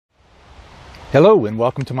Hello and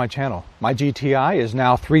welcome to my channel. My GTI is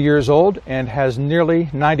now 3 years old and has nearly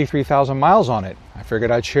 93,000 miles on it. I figured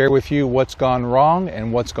I'd share with you what's gone wrong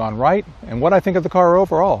and what's gone right and what I think of the car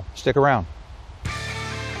overall. Stick around.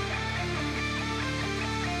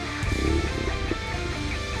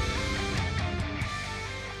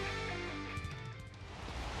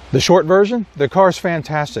 The short version, the car's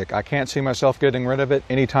fantastic. I can't see myself getting rid of it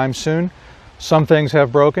anytime soon. Some things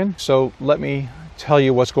have broken, so let me tell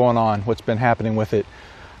you what's going on, what's been happening with it.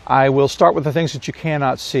 I will start with the things that you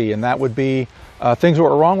cannot see, and that would be things that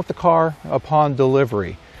were wrong with the car upon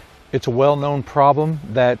delivery. It's a well-known problem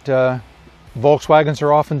that Volkswagens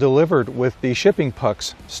are often delivered with the shipping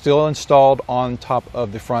pucks still installed on top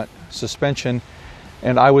of the front suspension,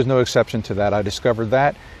 and I was no exception to that. I discovered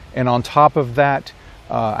that, and on top of that,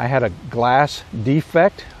 I had a glass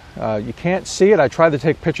defect. You can't see it. I tried to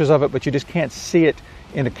take pictures of it, but you just can't see it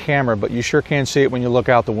in a camera, but you sure can see it when you look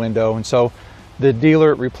out the window. And so the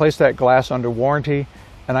dealer replaced that glass under warranty.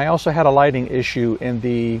 And I also had a lighting issue in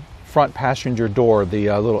the front passenger door. The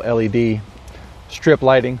little LED strip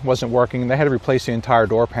lighting wasn't working, and they had to replace the entire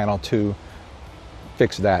door panel to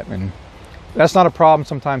fix that. And that's not a problem.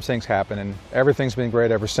 Sometimes things happen, and everything's been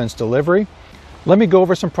great ever since delivery. Let me go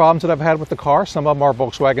over some problems that I've had with the car. Some of them are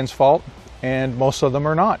Volkswagen's fault, and most of them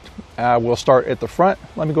are not. We'll start at the front.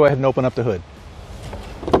 Let me go ahead and open up the hood.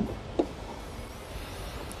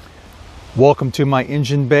 Welcome to my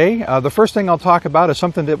engine bay. The first thing I'll talk about is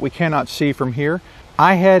something that we cannot see from here.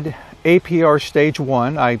 I had APR stage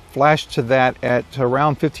 1. I flashed to that at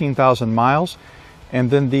around 15,000 miles, and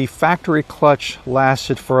then the factory clutch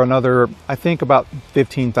lasted for another, I think, about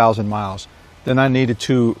 15,000 miles. Then I needed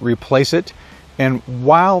to replace it, and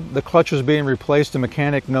while the clutch was being replaced, the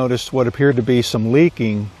mechanic noticed what appeared to be some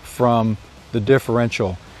leaking from the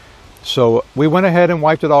differential. So we went ahead and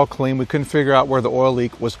wiped it all clean. We couldn't figure out where the oil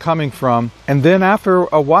leak was coming from. And then after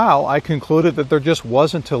a while, I concluded that there just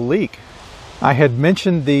wasn't a leak. I had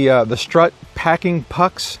mentioned the strut packing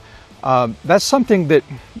pucks. That's something that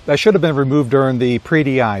should have been removed during the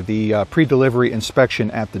pre-DI, the pre-delivery inspection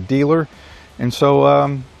at the dealer. And so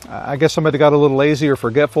I guess somebody got a little lazy or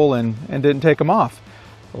forgetful and didn't take them off.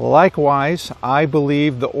 Likewise, I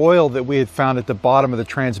believe the oil that we had found at the bottom of the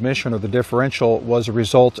transmission or the differential was a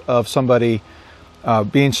result of somebody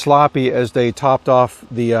being sloppy as they topped off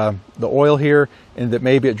the oil here, and that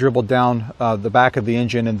maybe it dribbled down the back of the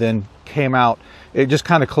engine and then came out. It just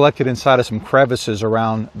kind of collected inside of some crevices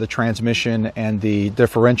around the transmission and the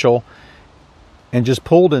differential and just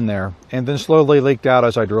pulled in there, and then slowly leaked out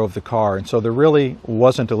as I drove the car. And so there really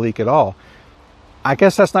wasn't a leak at all. I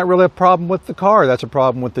guess that's not really a problem with the car. That's a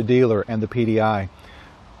problem with the dealer and the PDI.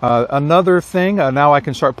 Another thing, now I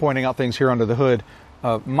can start pointing out things here under the hood.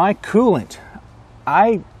 My coolant,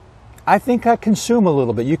 I think I consume a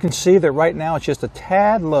little bit. You can see that right now it's just a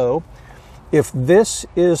tad low. If this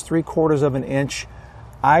is 3/4 of an inch,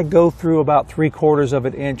 I go through about 3/4 of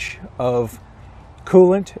an inch of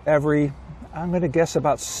coolant every, I'm going to guess,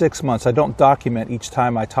 about 6 months. I don't document each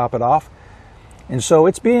time I top it off. And so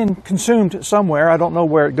it's being consumed somewhere. I don't know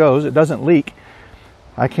where it goes. It doesn't leak.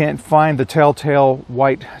 I can't find the telltale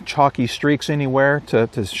white chalky streaks anywhere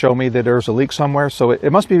to show me that there's a leak somewhere. So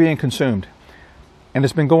it must be being consumed. And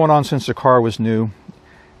it's been going on since the car was new.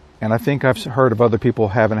 And I think I've heard of other people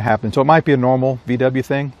having it happen. So it might be a normal VW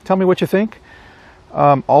thing. Tell me what you think.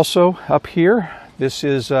 Also up here, this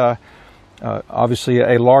is obviously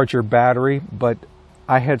a larger battery, but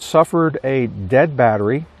I had suffered a dead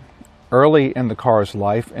battery early in the car's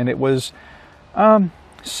life, and it was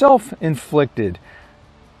self-inflicted.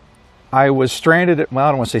 I was stranded at, well, I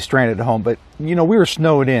don't want to say stranded at home, but you know, we were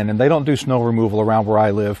snowed in, and they don't do snow removal around where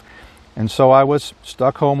I live. And so I was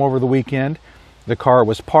stuck home over the weekend. The car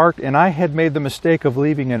was parked, and I had made the mistake of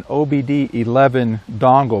leaving an OBD11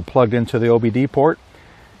 dongle plugged into the OBD port.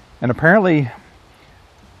 And apparently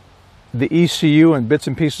the ECU and bits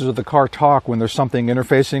and pieces of the car talk when there's something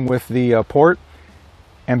interfacing with the port.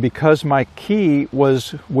 And because my key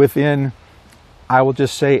was within, I will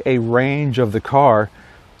just say, a range of the car,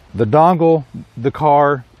 the dongle, the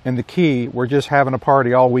car, and the key were just having a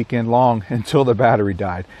party all weekend long until the battery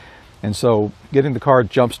died. And so getting the car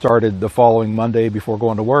jump-started the following Monday before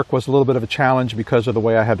going to work was a little bit of a challenge because of the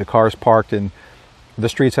way I had the cars parked and the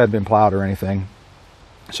streets hadn't been plowed or anything.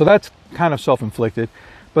 So that's kind of self-inflicted.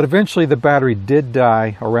 But eventually the battery did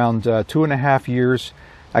die around 2.5 years.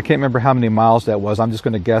 I can't remember how many miles that was. I'm just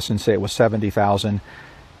going to guess and say it was 70,000.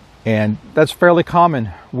 And that's fairly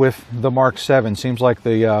common with the Mk7. Seems like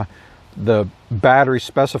the battery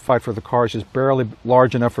specified for the car is just barely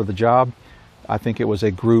large enough for the job. I think it was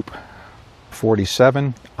a group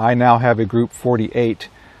 47. I now have a group 48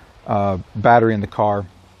 battery in the car,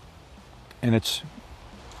 and it's,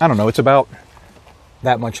 I don't know, it's about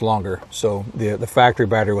that much longer. So the factory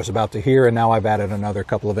battery was about to here, and now I've added another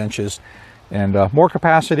couple of inches and more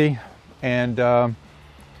capacity, and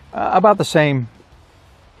about the same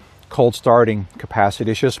cold starting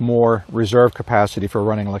capacity. It's just more reserve capacity for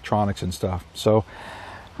running electronics and stuff. So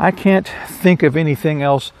I can't think of anything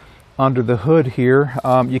else under the hood here.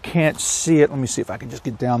 You can't see it. Let me see if I can just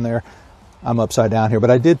get down there. I'm upside down here, but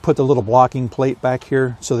I did put the little blocking plate back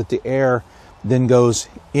here so that the air then goes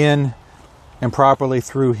in and properly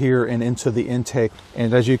through here and into the intake.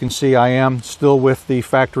 And as you can see, I am still with the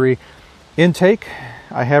factory intake.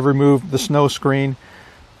 I have removed the snow screen,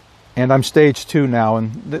 and I'm stage 2 now,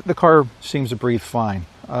 and the car seems to breathe fine.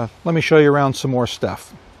 Let me show you around some more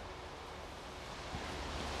stuff.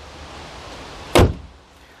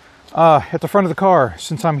 At the front of the car,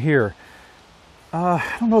 since I'm here,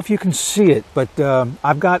 I don't know if you can see it, but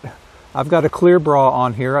I've got a clear bra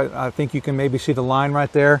on here. I think you can maybe see the line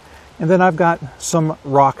right there. And then I've got some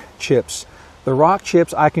rock chips. The rock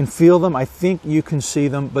chips, I can feel them. I think you can see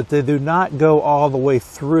them, but they do not go all the way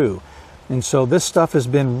through. And so this stuff has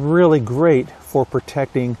been really great for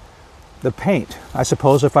protecting the paint. I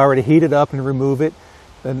suppose if I were to heat it up and remove it,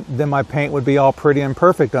 then my paint would be all pretty and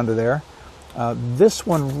perfect under there. This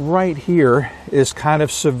one right here is kind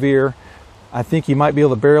of severe. I think you might be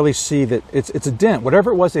able to barely see that it's a dent.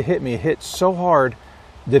 Whatever it was that hit me, it hit so hard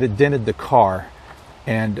that it dented the car.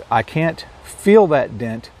 And I can't feel that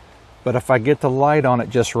dent, but if I get the light on it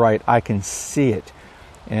just right, I can see it.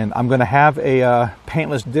 And I'm going to have a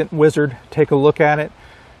paintless dent wizard take a look at it,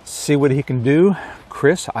 see what he can do.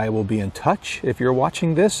 Chris, I will be in touch if you're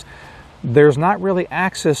watching this. There's not really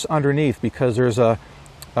access underneath because there's a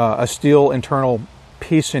steel internal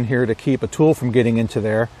piece in here to keep a tool from getting into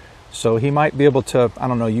there. So he might be able to, I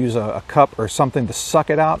don't know, use a cup or something to suck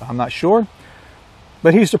it out. I'm not sure.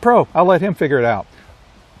 But he's the pro. I'll let him figure it out.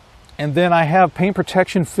 And then I have paint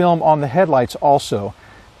protection film on the headlights also.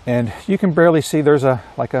 And you can barely see, there's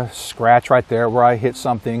like a scratch right there where I hit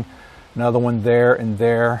something. Another one there and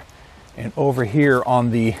there. And over here on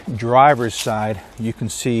the driver's side, you can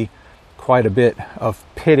see quite a bit of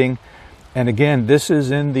pitting. And again, this is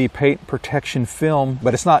in the paint protection film,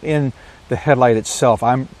 but it's not in the headlight itself.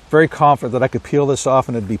 I'm very confident that I could peel this off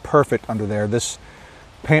and it'd be perfect under there. This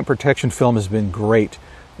paint protection film has been great.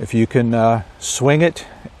 If you can swing it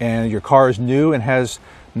and your car is new and has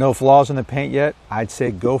no flaws in the paint yet, I'd say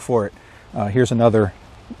go for it. Here's another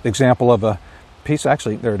example of a piece.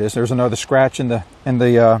 Actually, there it is. There's another scratch in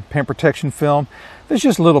the paint protection film. There's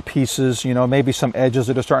just little pieces, you know, maybe some edges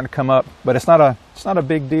that are starting to come up, but it's not a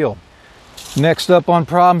big deal. Next up on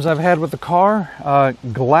problems I've had with the car,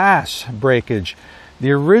 glass breakage.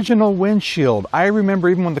 The original windshield, I remember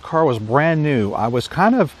even when the car was brand new, I was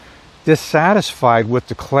kind of dissatisfied with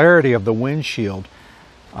the clarity of the windshield.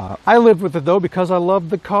 I lived with it though because I loved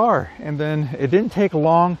the car, and then it didn't take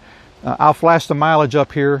long. I'll flash the mileage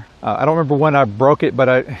up here. I don't remember when I broke it,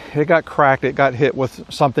 but it got cracked. It got hit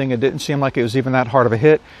with something. It didn't seem like it was even that hard of a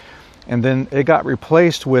hit. And then it got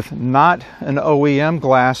replaced with not an OEM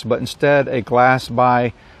glass, but instead a glass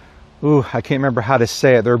by, I can't remember how to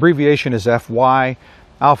say it. Their abbreviation is FY.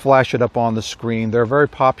 I'll flash it up on the screen. They're a very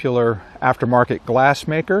popular aftermarket glass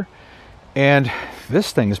maker. And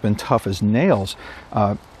this thing has been tough as nails.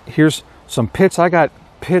 Here's some pits. I got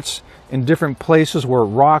pits in different places where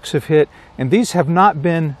rocks have hit. And these have not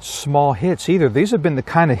been small hits either. These have been the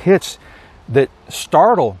kind of hits that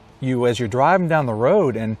startle you as you're driving down the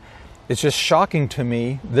road. And it's just shocking to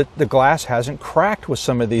me that the glass hasn't cracked with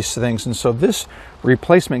some of these things. And so this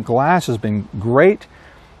replacement glass has been great.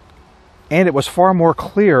 And it was far more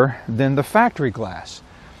clear than the factory glass.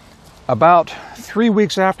 About 3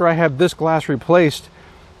 weeks after I had this glass replaced,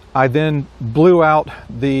 I then blew out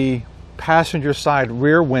the passenger side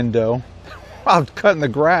rear window. I was cutting the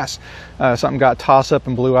grass. Something got tossed up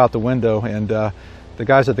and blew out the window. And the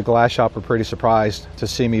guys at the glass shop were pretty surprised to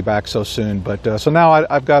see me back so soon. But so now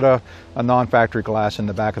I've got a non-factory glass in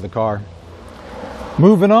the back of the car.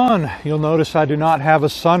 Moving on, you'll notice I do not have a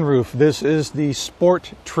sunroof. This is the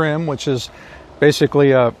Sport trim, which is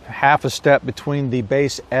basically a half a step between the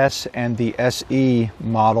base S and the SE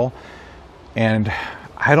model. And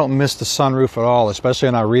I don't miss the sunroof at all, especially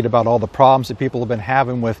when I read about all the problems that people have been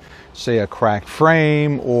having with, say, a cracked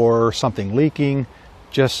frame or something leaking,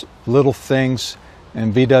 just little things.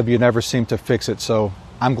 And VW never seemed to fix it, so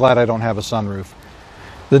I'm glad I don't have a sunroof.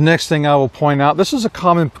 The next thing I will point out, this is a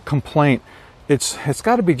common complaint. It's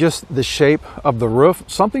got to be just the shape of the roof.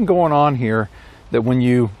 Something going on here that when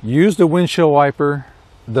you use the windshield wiper,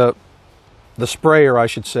 the sprayer I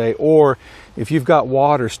should say, or if you've got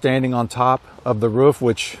water standing on top of the roof,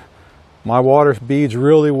 which my water beads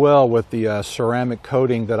really well with the ceramic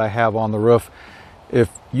coating that I have on the roof, if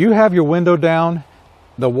you have your window down,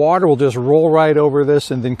 the water will just roll right over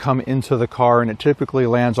this and then come into the car, and it typically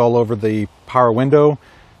lands all over the power window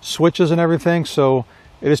switches and everything. So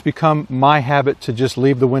it has become my habit to just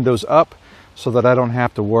leave the windows up so that I don't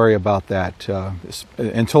have to worry about that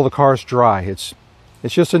until the car's dry. It's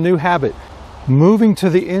just a new habit. Moving to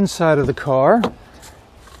the inside of the car,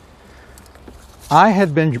 I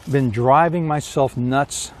had been driving myself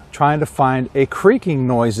nuts trying to find a creaking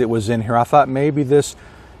noise that was in here. I thought maybe this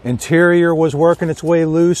interior was working its way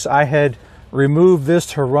loose. I had removed this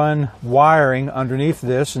to run wiring underneath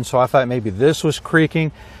this, and so I thought maybe this was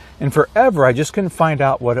creaking. And forever I just couldn't find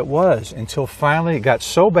out what it was until finally it got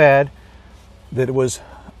so bad that it was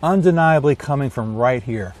undeniably coming from right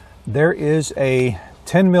here. There is a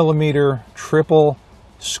 10mm triple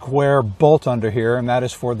square bolt under here, and that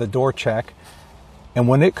is for the door check. And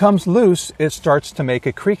when it comes loose, it starts to make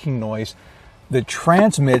a creaking noise that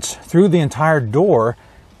transmits through the entire door,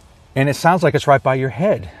 and it sounds like it's right by your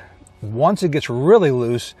head. Once it gets really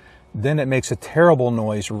loose, then it makes a terrible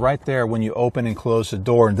noise right there when you open and close the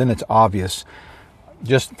door, and then it's obvious.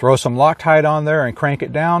 Just throw some Loctite on there and crank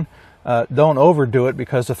it down. Don't overdo it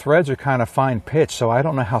because the threads are kind of fine pitch, so I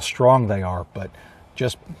don't know how strong they are, but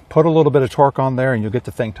just put a little bit of torque on there and you'll get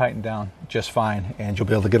the thing tightened down just fine, and you'll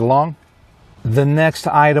be able to get along. The next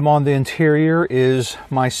item on the interior is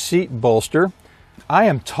my seat bolster. I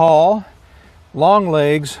am tall, long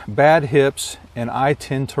legs, bad hips, and I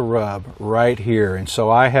tend to rub right here. And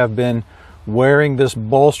so I have been wearing this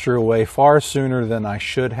bolster away far sooner than I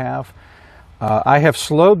should have. I have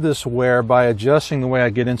slowed this wear by adjusting the way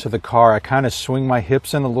I get into the car. I kind of swing my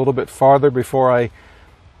hips in a little bit farther before I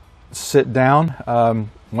sit down.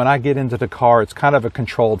 When I get into the car, it's kind of a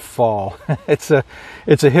controlled fall. It's a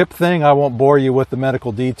hip thing. I won't bore you with the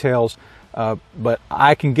medical details, but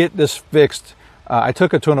I can get this fixed. I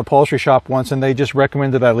took it to an upholstery shop once and they just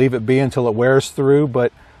recommended I leave it be until it wears through,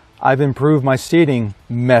 but I've improved my seating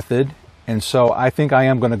method, and so I think I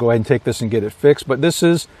am going to go ahead and take this and get it fixed. But this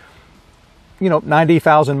is,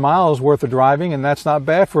 90,000 miles worth of driving, and that's not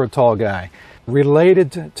bad for a tall guy.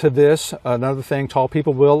 Related to this, another thing tall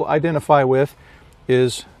people will identify with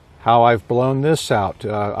is how I've blown this out.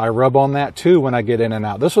 I rub on that too when I get in and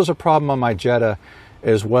out. This was a problem on my Jetta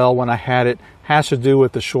as well when I had it. Has to do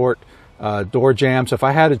with the short door jambs. If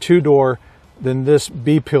I had a two-door, then this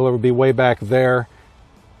B-pillar would be way back there,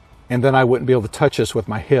 and then I wouldn't be able to touch this with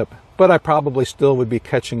my hip, but I probably still would be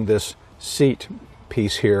catching this seat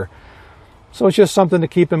piece here. So it's just something to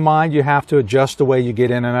keep in mind. You have to adjust the way you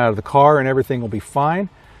get in and out of the car, and everything will be fine.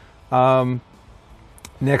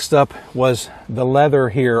 Next up was the leather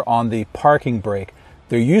here on the parking brake.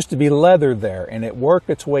 There used to be leather there, and it worked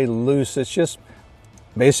its way loose. It's just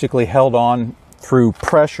basically held on through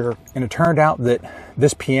pressure, and it turned out that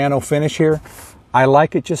this piano finish here, I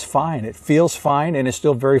like it just fine. It feels fine, and it's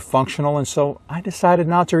still very functional, and so I decided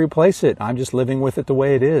not to replace it. I'm just living with it the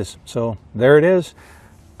way it is. So there it is.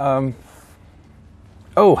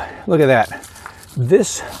 Oh, look at that.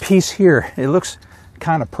 This piece here, it looks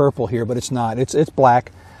kind of purple here, but it's not. It's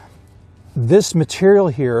black. This material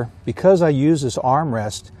here, because I use this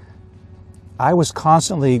armrest, I was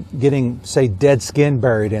constantly getting, say, dead skin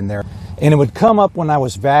buried in there. And it would come up when I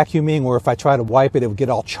was vacuuming, or if I try to wipe it, it would get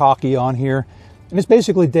all chalky on here. And it's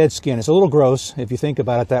basically dead skin. It's a little gross if you think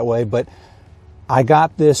about it that way, but I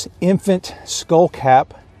got this infant skull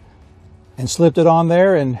cap and slipped it on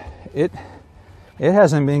there, and it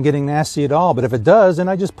hasn't been getting nasty at all. But if it does, then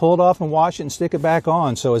I just pull it off and wash it and stick it back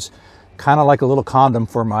on. So it's kind of like a little condom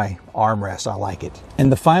for my armrest. I like it.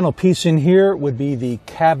 And the final piece in here would be the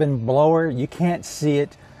cabin blower. You can't see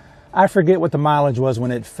it. I forget what the mileage was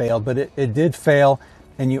when it failed, but it did fail,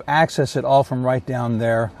 and you access it all from right down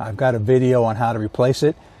there. I've got a video on how to replace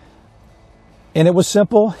it. And it was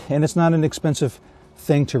simple, and it's not an expensive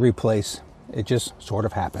thing to replace. It just sort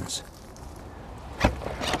of happens.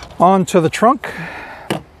 On to the trunk.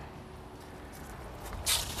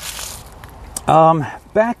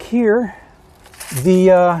 Back here,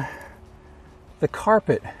 the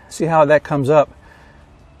carpet. See how that comes up?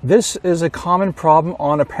 This is a common problem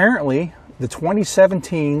on apparently the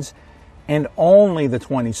 2017s and only the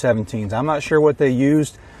 2017s. I'm not sure what they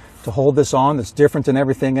used to hold this on that's different than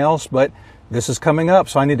everything else, but this is coming up,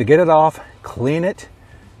 so I need to get it off, clean it,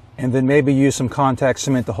 and then maybe use some contact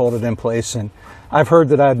cement to hold it in place. And I've heard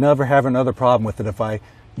that I'd never have another problem with it if I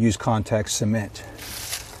use contact cement.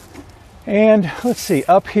 And let's see,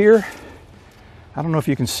 up here, I don't know if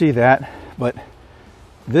you can see that, but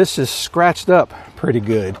this is scratched up pretty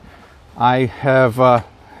good. I have,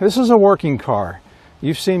 this is a working car.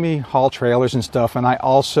 You've seen me haul trailers and stuff, and I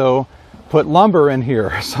also put lumber in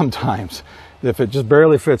here sometimes. If it just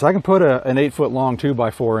barely fits, I can put an 8-foot long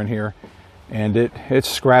 2x4 in here, and it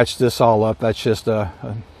scratched this all up. That's just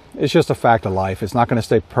it's just a fact of life. It's not going to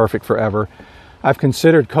stay perfect forever. I've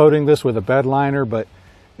considered coating this with a bed liner, but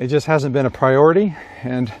it just hasn't been a priority.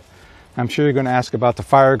 And I'm sure you're going to ask about the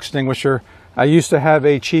fire extinguisher. I used to have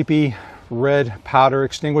a cheapy red powder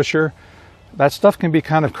extinguisher. That stuff can be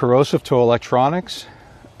kind of corrosive to electronics,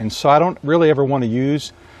 and so I don't really ever want to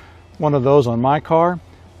use one of those on my car.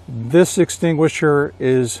 This extinguisher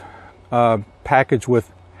is packaged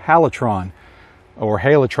with Halitron, or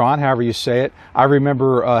Halitron, however you say it. I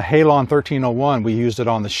remember Halon 1301, we used it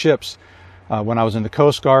on the ships when I was in the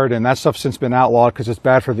Coast Guard, and that stuff's since been outlawed because it's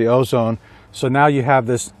bad for the ozone. So now you have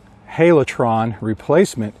this Halitron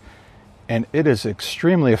replacement, and it is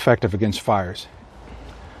extremely effective against fires.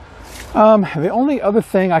 The only other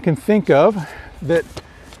thing I can think of that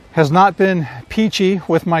has not been peachy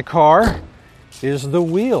with my car is the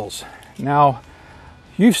wheels. Now,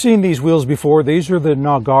 you've seen these wheels before. These are the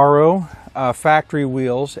Nagaro factory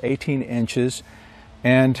wheels, 18 inches.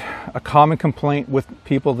 And a common complaint with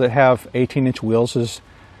people that have 18-inch wheels is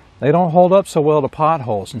they don't hold up so well to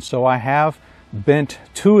potholes. And so I have bent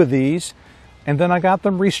 2 of these, and then I got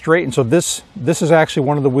them re-straightened. So this is actually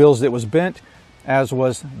one of the wheels that was bent, as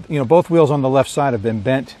was, you know, both wheels on the left side have been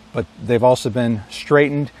bent, but they've also been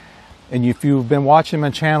straightened. And if you've been watching my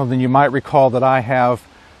channel, then you might recall that I have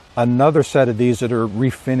another set of these that are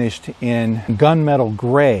refinished in gunmetal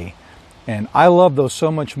gray. And I love those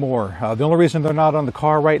so much more. The only reason they're not on the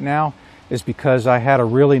car right now is because I had a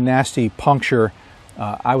really nasty puncture.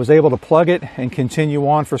 I was able to plug it and continue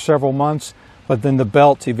on for several months, but then the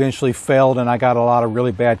belt eventually failed and I got a lot of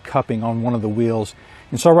really bad cupping on one of the wheels.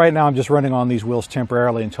 And so right now I'm just running on these wheels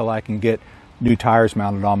temporarily until I can get new tires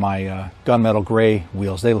mounted on my gunmetal gray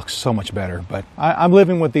wheels. They look so much better, but I'm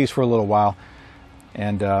living with these for a little while.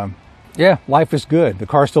 And yeah, life is good. The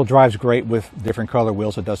car still drives great with different color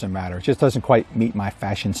wheels. It doesn't matter. It just doesn't quite meet my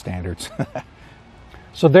fashion standards.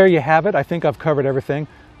 So there you have it. I think I've covered everything.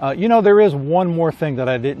 You know, there is one more thing that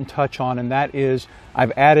I didn't touch on, and that is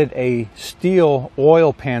I've added a steel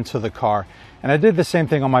oil pan to the car. And I did the same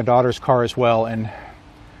thing on my daughter's car as well. And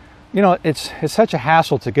you know, it's such a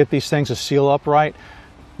hassle to get these things to seal up right.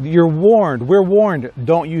 You're warned, we're warned,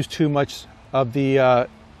 don't use too much of the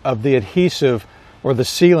adhesive or the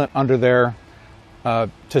sealant under there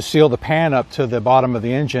to seal the pan up to the bottom of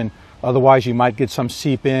the engine. Otherwise you might get some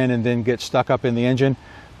seep in and then get stuck up in the engine.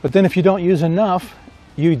 But then if you don't use enough,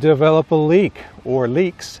 you develop a leak or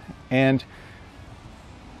leaks. And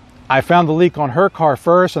I found the leak on her car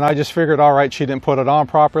first, and I just figured, all right, she didn't put it on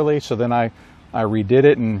properly. So then I redid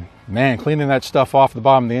it, and man, cleaning that stuff off the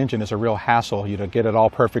bottom of the engine is a real hassle. You know, get it all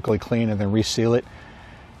perfectly clean and then reseal it.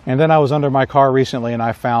 And then I was under my car recently and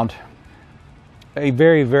I found a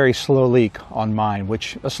very, very slow leak on mine,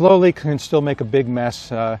 which a slow leak can still make a big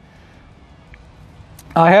mess. I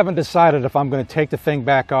haven't decided if I'm going to take the thing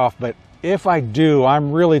back off, but if I do,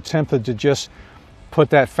 I'm really tempted to just put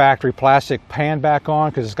that factory plastic pan back on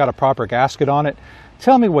because it's got a proper gasket on it.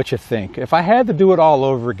 Tell me what you think. If I had to do it all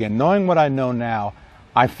over again, knowing what I know now,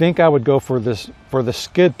 I think I would go for the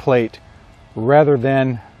skid plate rather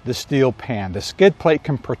than the steel pan. The skid plate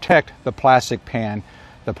can protect the plastic pan.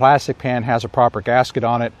 The plastic pan has a proper gasket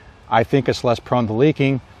on it. I think it's less prone to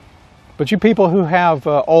leaking. But you people who have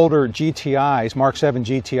older GTIs, Mk7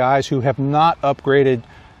 GTIs, who have not upgraded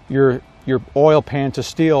your oil pan to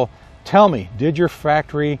steel, tell me, did your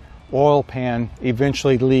factory oil pan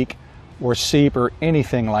eventually leak or seep or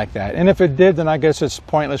anything like that? And if it did, then I guess it's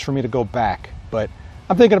pointless for me to go back. But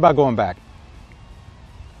I'm thinking about going back.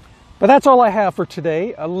 But that's all I have for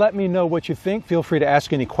today. Let me know what you think. Feel free to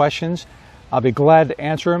ask any questions. I'll be glad to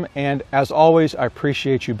answer them. And as always, I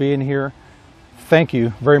appreciate you being here. Thank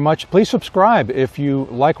you very much. Please subscribe if you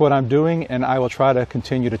like what I'm doing, and I will try to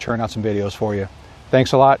continue to churn out some videos for you.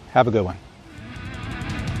 Thanks a lot. Have a good one.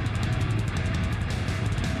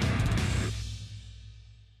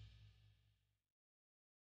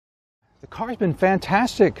 The car's been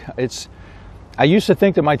fantastic. I used to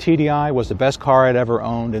think that my TDI was the best car I'd ever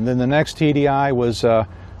owned, and then the next TDI was a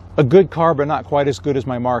good car, but not quite as good as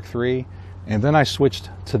my Mark III. And then I switched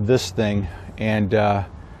to this thing, and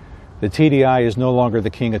the TDI is no longer the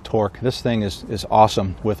king of torque. This thing is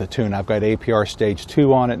awesome with a tune. I've got APR Stage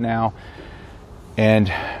 2 on it now,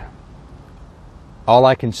 and all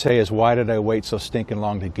I can say is, why did I wait so stinking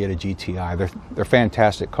long to get a GTI? They're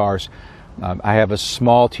fantastic cars. I have a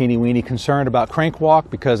small teeny weeny concern about crank walk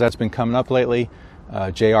because that's been coming up lately.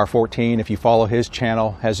 JR14, if you follow his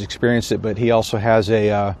channel, has experienced it, but he also has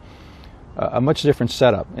a much different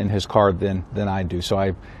setup in his car than I do.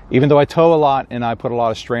 So even though I tow a lot and I put a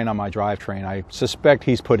lot of strain on my drivetrain, I suspect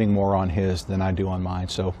he's putting more on his than I do on mine.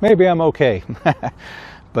 So maybe I'm okay.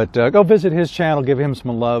 But go visit his channel, give him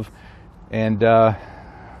some love, and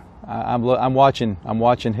I'm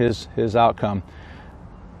watching his outcome.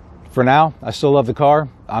 For now, I still love the car.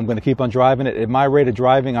 I'm going to keep on driving it. At my rate of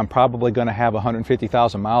driving, I'm probably going to have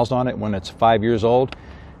 150,000 miles on it when it's 5 years old,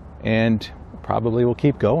 and probably will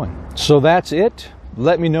keep going. So that's it.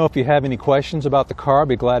 Let me know if you have any questions about the car. I'll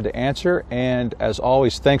be glad to answer. And as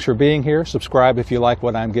always, thanks for being here. Subscribe if you like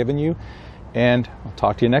what I'm giving you, and I'll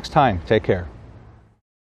talk to you next time. Take care.